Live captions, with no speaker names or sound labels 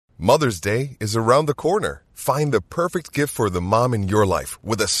Mother's Day is around the corner. Find the perfect gift for the mom in your life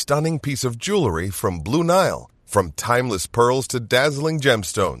with a stunning piece of jewelry from Blue Nile. From timeless pearls to dazzling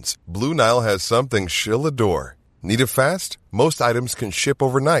gemstones, Blue Nile has something she'll adore. Need it fast? Most items can ship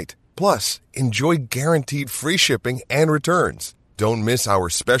overnight. Plus, enjoy guaranteed free shipping and returns. Don't miss our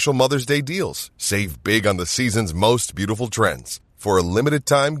special Mother's Day deals. Save big on the season's most beautiful trends. For a limited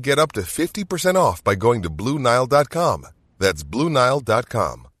time, get up to 50% off by going to BlueNile.com. That's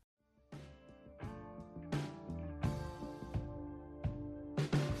BlueNile.com.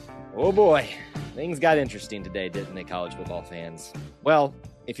 Oh boy, things got interesting today, didn't they, college football fans? Well,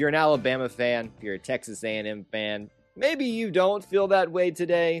 if you're an Alabama fan, if you're a Texas A&M fan, maybe you don't feel that way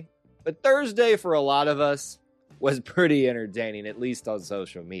today, but Thursday for a lot of us was pretty entertaining, at least on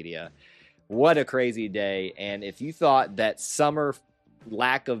social media. What a crazy day, and if you thought that summer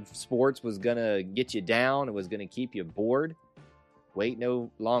lack of sports was going to get you down, it was going to keep you bored, wait no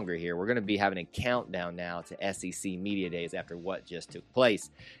longer here. We're going to be having a countdown now to SEC Media Days after what just took place.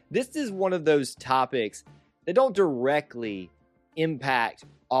 This is one of those topics that don't directly impact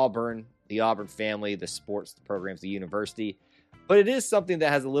Auburn, the Auburn family, the sports programs, the university, but it is something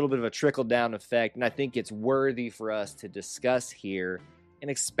that has a little bit of a trickle-down effect, and I think it's worthy for us to discuss here and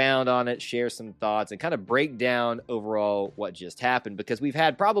expound on it, share some thoughts, and kind of break down overall what just happened, because we've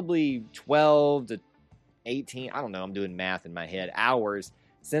had probably 12 to 18, I don't know, I'm doing math in my head, hours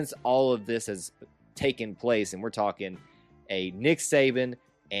since all of this has taken place. And we're talking a Nick Saban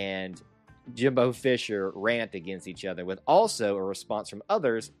and Jimbo Fisher rant against each other with also a response from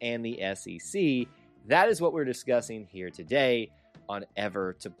others and the SEC. That is what we're discussing here today on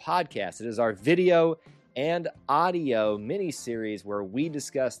Ever to Podcast. It is our video and audio mini-series where we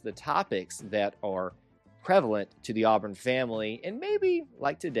discuss the topics that are prevalent to the Auburn family and maybe,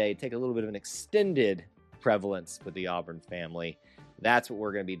 like today, take a little bit of an extended prevalence with the Auburn family. That's what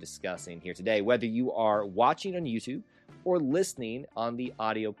we're going to be discussing here today. Whether you are watching on YouTube or listening on the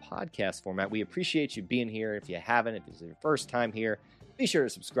audio podcast format, we appreciate you being here. If you haven't, if it's your first time here, be sure to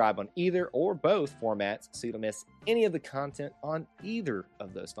subscribe on either or both formats so you don't miss any of the content on either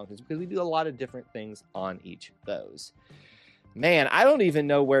of those functions, because we do a lot of different things on each of those. Man, I don't even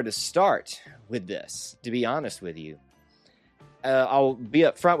know where to start with this, to be honest with you. I'll be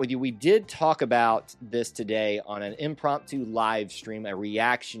up front with you. We did talk about this today on an impromptu live stream, a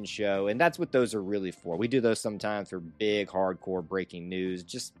reaction show, and that's what those are really for. We do those sometimes for big, hardcore breaking news,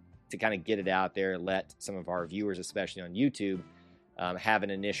 just to kind of get it out there, let some of our viewers, especially on YouTube, have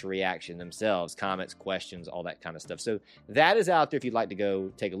an initial reaction themselves, comments, questions, all that kind of stuff. So that is out there if you'd like to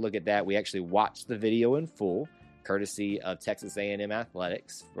go take a look at that. We actually watched the video in full, courtesy of Texas A&M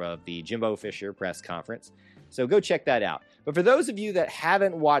Athletics for the Jimbo Fisher press conference. So go check that out. But for those of you that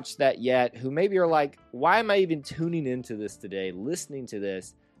haven't watched that yet, who maybe are like, why am I even tuning into this today, listening to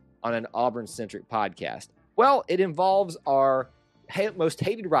this on an Auburn-centric podcast? Well, it involves our most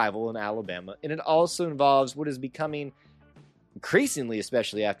hated rival in Alabama, and it also involves what is becoming increasingly,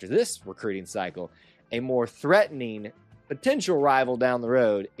 especially after this recruiting cycle, a more threatening potential rival down the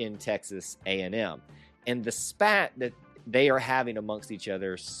road in Texas A&M. And the spat that they are having amongst each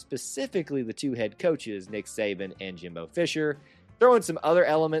other, specifically the two head coaches, Nick Saban and Jimbo Fisher, throwing some other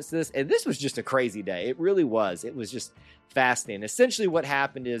elements to this. And this was just a crazy day. It really was. It was just fascinating. Essentially what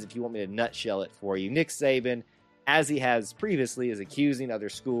happened is, if you want me to nutshell it for you, Nick Saban, as he has previously, is accusing other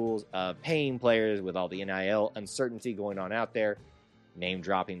schools of paying players with all the NIL uncertainty going on out there, name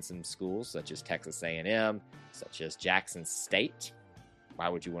dropping some schools such as Texas A&M, such as Jackson State. Why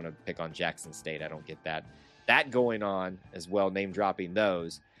would you want to pick on Jackson State? I don't get that. That going on as well, name dropping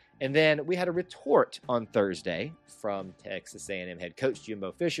those. And then we had a retort on Thursday from Texas A&M head coach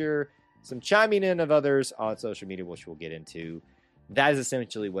Jimbo Fisher, some chiming in of others on social media, which we'll get into. That is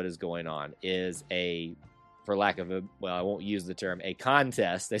essentially what is going on, is a, for lack of a, well, I won't use the term, a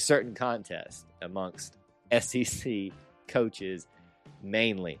contest, a certain contest amongst SEC coaches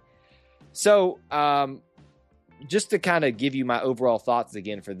mainly. So, just to kind of give you my overall thoughts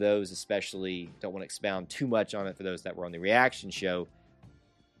again, for those especially, don't want to expound too much on it for those that were on the reaction show,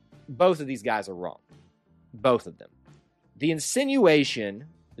 both of these guys are wrong. Both of them. The insinuation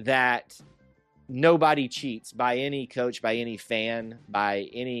that nobody cheats by any coach, by any fan, by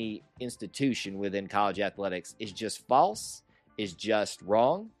any institution within college athletics is just false, is just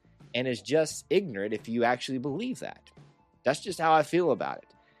wrong, and is just ignorant if you actually believe that. That's just how I feel about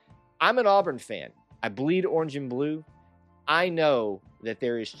it. I'm an Auburn fan. I bleed orange and blue. I know that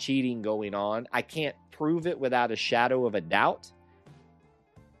there is cheating going on. I can't prove it without a shadow of a doubt.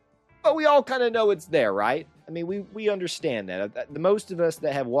 But we all kind of know it's there, right? I mean, we understand that. The most of us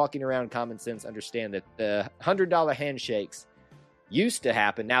that have walking around common sense understand that the $100 handshakes used to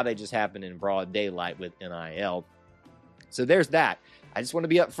happen. Now they just happen in broad daylight with NIL. So there's that. I just want to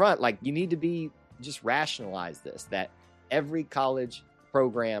be upfront. Like, you need to just rationalize this, that every college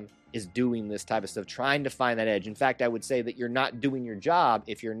program is doing this type of stuff, trying to find that edge. In fact, I would say that you're not doing your job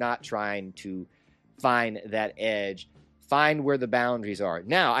if you're not trying to find that edge, find where the boundaries are.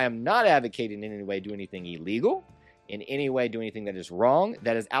 Now, I am not advocating in any way do anything illegal, in any way do anything that is wrong,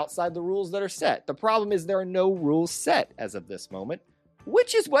 that is outside the rules that are set. The problem is there are no rules set as of this moment,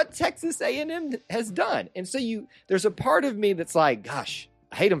 which is what Texas A&M has done. And so there's a part of me that's like, gosh,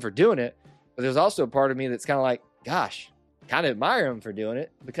 I hate them for doing it. But there's also a part of me that's kind of like, gosh, kind of admire them for doing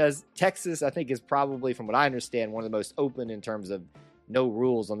it, because Texas, I think, is probably, from what I understand, one of the most open in terms of no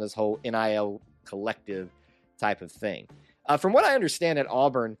rules on this whole NIL collective type of thing. From what I understand at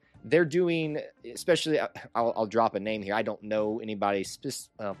Auburn, they're doing, especially, I'll drop a name here. I don't know anybody,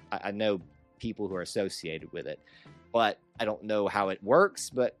 I know people who are associated with it, but I don't know how it works.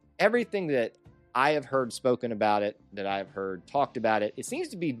 But everything that I have heard spoken about it, that I've heard talked about it, it seems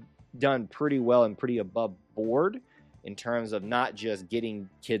to be done pretty well and pretty above board in terms of not just getting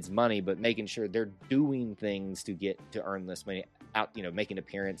kids money, but making sure they're doing things to earn this money out, making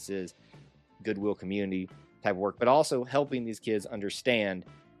appearances, goodwill community type of work, but also helping these kids understand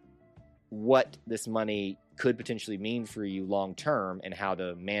what this money could potentially mean for you long term and how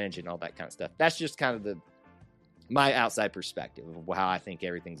to manage it and all that kind of stuff. That's just kind of my outside perspective of how I think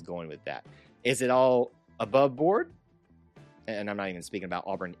everything's going with that. Is it all above board? And I'm not even speaking about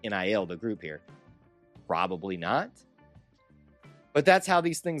Auburn NIL, the group here. Probably not. But that's how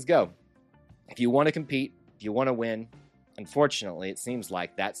these things go. If you want to compete, if you want to win, unfortunately, it seems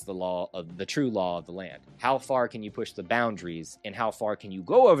like that's the true law of the land. How far can you push the boundaries, and how far can you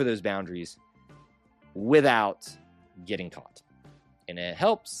go over those boundaries without getting caught? And it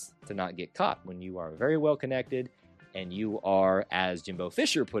helps to not get caught when you are very well connected and you are, as Jimbo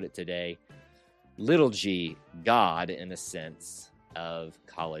Fisher put it today, little g, God in the sense of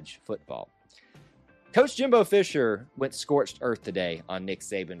college football. Coach Jimbo Fisher went scorched earth today on Nick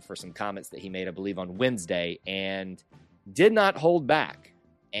Saban for some comments that he made, I believe, on Wednesday, and did not hold back.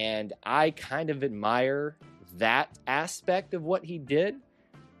 And I kind of admire that aspect of what he did,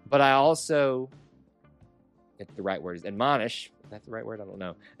 but I also, if the right word is admonish, is that the right word? I don't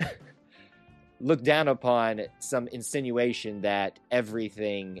know. Look down upon some insinuation that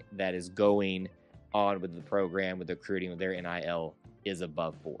everything that is going on with the program, with the recruiting, with their NIL is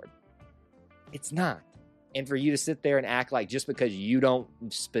above board. It's not. And for you to sit there and act like just because you don't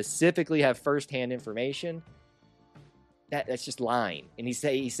specifically have firsthand information, that's just lying. And he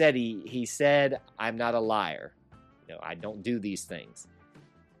said, I'm not a liar. I don't do these things.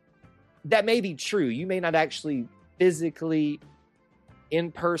 That may be true. You may not actually physically,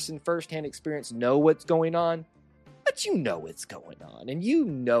 in person, firsthand experience know what's going on, but you know what's going on, and you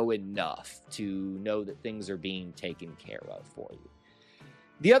know enough to know that things are being taken care of for you.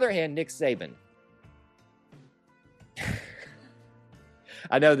 The other hand, Nick Saban.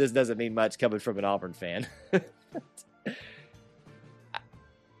 I know this doesn't mean much coming from an Auburn fan.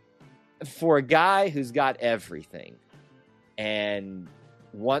 For a guy who's got everything and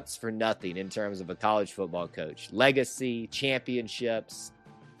wants for nothing in terms of a college football coach, legacy, championships,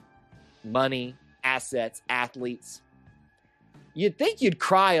 money, assets, athletes, you'd think you'd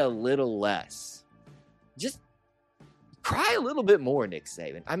cry a little less. Just cry a little bit more, Nick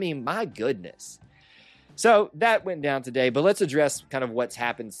Saban. I mean, my goodness. So that went down today, but let's address kind of what's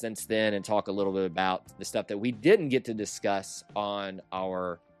happened since then and talk a little bit about the stuff that we didn't get to discuss on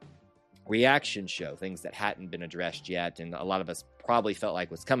our reaction show, things that hadn't been addressed yet, and a lot of us probably felt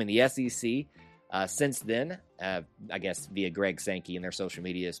like was coming. The SEC, since then, I guess via Greg Sankey and their social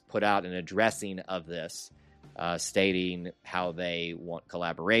medias, put out an addressing of this, stating how they want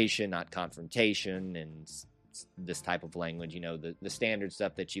collaboration, not confrontation, and this type of language, the standard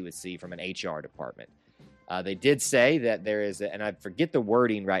stuff that you would see from an HR department. They did say that there is, and I forget the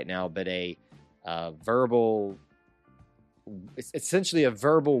wording right now, but it's essentially a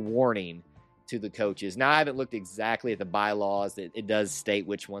verbal warning to the coaches. Now, I haven't looked exactly at the bylaws. It does state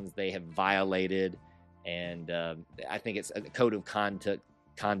which ones they have violated, and I think it's a code of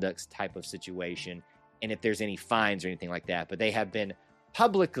conduct type of situation, and if there's any fines or anything like that. But they have been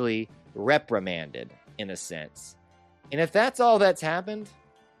publicly reprimanded, in a sense. And if that's all that's happened,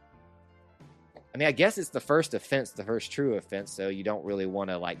 I mean, I guess it's the first offense, the first true offense, so you don't really want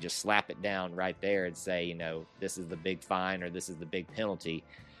to just slap it down right there and say, this is the big fine or this is the big penalty.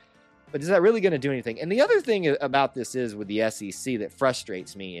 But is that really going to do anything? And the other thing about this is with the SEC that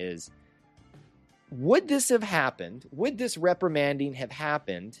frustrates me is, would this have happened? Would this reprimanding have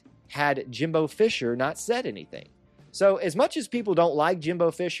happened had Jimbo Fisher not said anything? So as much as people don't like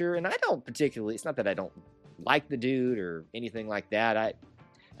Jimbo Fisher, and I don't particularly, it's not that I don't like the dude or anything like that.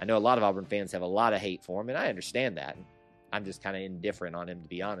 I know a lot of Auburn fans have a lot of hate for him, and I understand that. I'm just kind of indifferent on him, to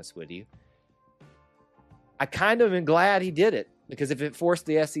be honest with you. I kind of am glad he did it, because if it forced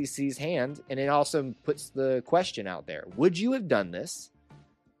the SEC's hand, and it also puts the question out there, would you have done this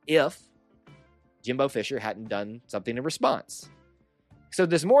if Jimbo Fisher hadn't done something in response? So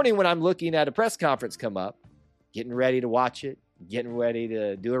this morning when I'm looking at a press conference come up, getting ready to watch it, getting ready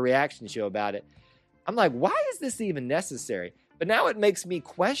to do a reaction show about it, I'm like, why is this even necessary? But now it makes me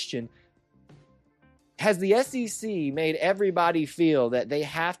question, has the SEC made everybody feel that they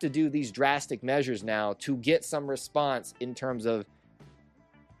have to do these drastic measures now to get some response in terms of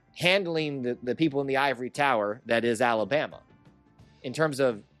handling the people in the ivory tower that is Alabama, in terms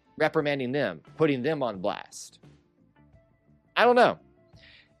of reprimanding them, putting them on blast? I don't know.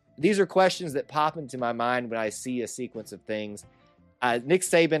 These are questions that pop into my mind when I see a sequence of things. Nick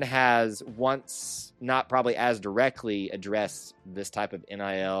Saban has once, not probably as directly, addressed this type of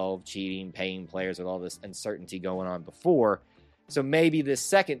NIL, cheating, paying players with all this uncertainty going on before. So maybe this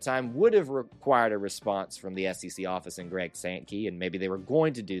second time would have required a response from the SEC office and Greg Sankey, and maybe they were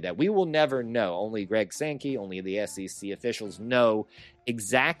going to do that. We will never know. Only Greg Sankey, only the SEC officials know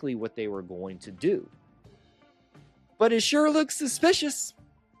exactly what they were going to do. But it sure looks suspicious.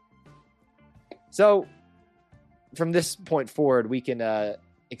 So from this point forward, we can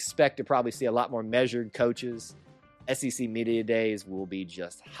expect to probably see a lot more measured coaches. SEC Media Days will be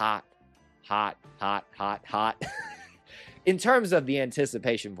just hot. In terms of the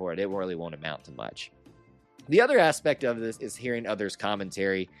anticipation for it, it really won't amount to much. The other aspect of this is hearing others'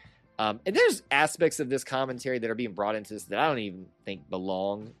 commentary. And there's aspects of this commentary that are being brought into this that I don't even think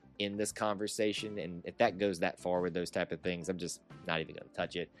belong in this conversation. And if that goes that far with those type of things, I'm just not even going to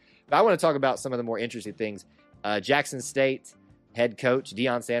touch it. But I want to talk about some of the more interesting things. Jackson State head coach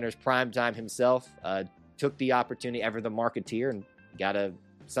Deion Sanders, primetime himself, took the opportunity, ever the marketeer, and got to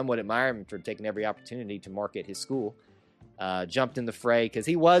somewhat admire him for taking every opportunity to market his school. Jumped in the fray because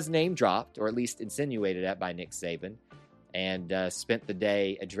he was name dropped, or at least insinuated at, by Nick Saban, and spent the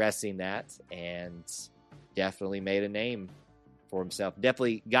day addressing that, and definitely made a name for himself.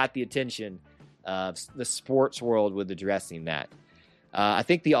 Definitely got the attention of the sports world with addressing that. I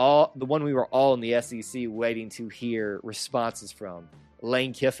think the one we were all in the SEC waiting to hear responses from,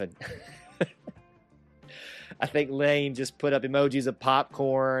 Lane Kiffin. I think Lane just put up emojis of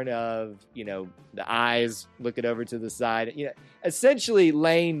popcorn, of, the eyes looking over to the side. Essentially,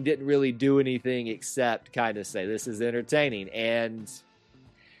 Lane didn't really do anything except kind of say, this is entertaining. And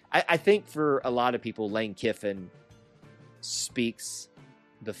I think for a lot of people, Lane Kiffin speaks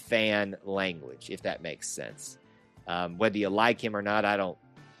the fan language, if that makes sense. Whether you like him or not,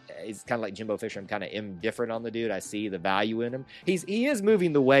 it's kind of like Jimbo Fisher. I'm kind of indifferent on the dude. I see the value in him. He is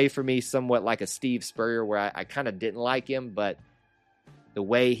moving the way for me somewhat like a Steve Spurrier, where I kind of didn't like him, but the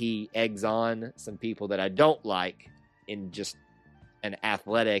way he eggs on some people that I don't like in just an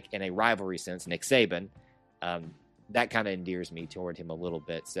athletic and a rivalry sense, Nick Saban, that kind of endears me toward him a little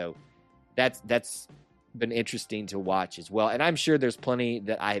bit. So that's been interesting to watch as well. And I'm sure there's plenty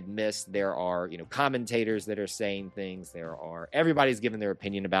that I have missed. There are, commentators that are saying things. Everybody's giving their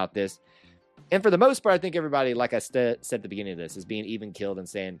opinion about this. And for the most part, I think everybody, like I said at the beginning of this, is being even keeled and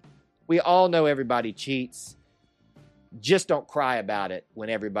saying, we all know everybody cheats. Just don't cry about it when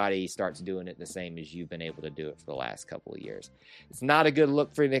everybody starts doing it the same as you've been able to do it for the last couple of years. It's not a good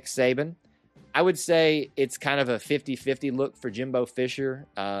look for Nick Saban. I would say it's kind of a 50-50 look for Jimbo Fisher.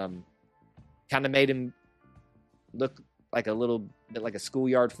 Kind of made him look like a little bit like a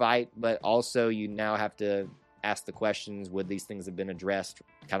schoolyard fight, but also you now have to ask the questions, would these things have been addressed,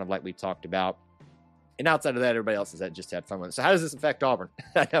 kind of like we talked about. And outside of that, everybody else has just had fun with it. So how does this affect Auburn?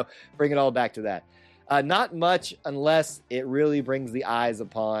 I know, bring it all back to that. Not much, unless it really brings the eyes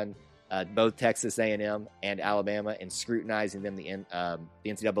upon both Texas A&M and Alabama and scrutinizing them. The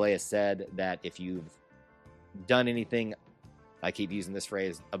NCAA has said that if you've done anything, I keep using this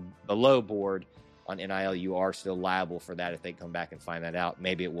phrase, below board on NIL, you are still liable for that if they come back and find that out.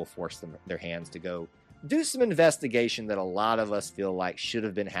 Maybe it will force their hands to go do some investigation that a lot of us feel like should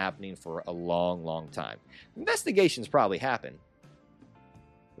have been happening for a long, long time. Investigations probably happened.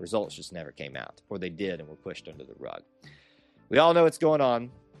 The results just never came out, or they did and were pushed under the rug. We all know what's going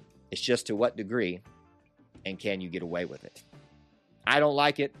on. It's just to what degree, and can you get away with it? I don't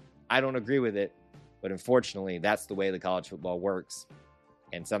like it. I don't agree with it. But unfortunately, that's the way the college football works.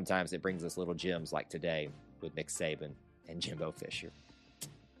 And sometimes it brings us little gems like today with Nick Saban and Jimbo Fisher.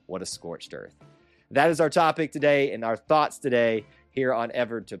 What a scorched earth. That is our topic today and our thoughts today. here on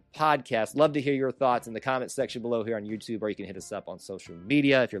Ever to Podcast. Love to hear your thoughts in the comments section below here on YouTube, or you can hit us up on social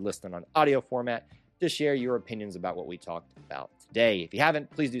media if you're listening on audio format to share your opinions about what we talked about today. If you haven't,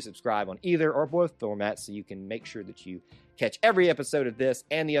 please do subscribe on either or both formats so you can make sure that you catch every episode of this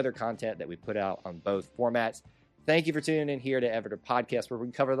and the other content that we put out on both formats. Thank you for tuning in here to Ever to Podcast, where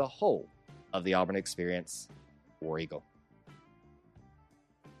we cover the whole of the Auburn experience. War Eagle.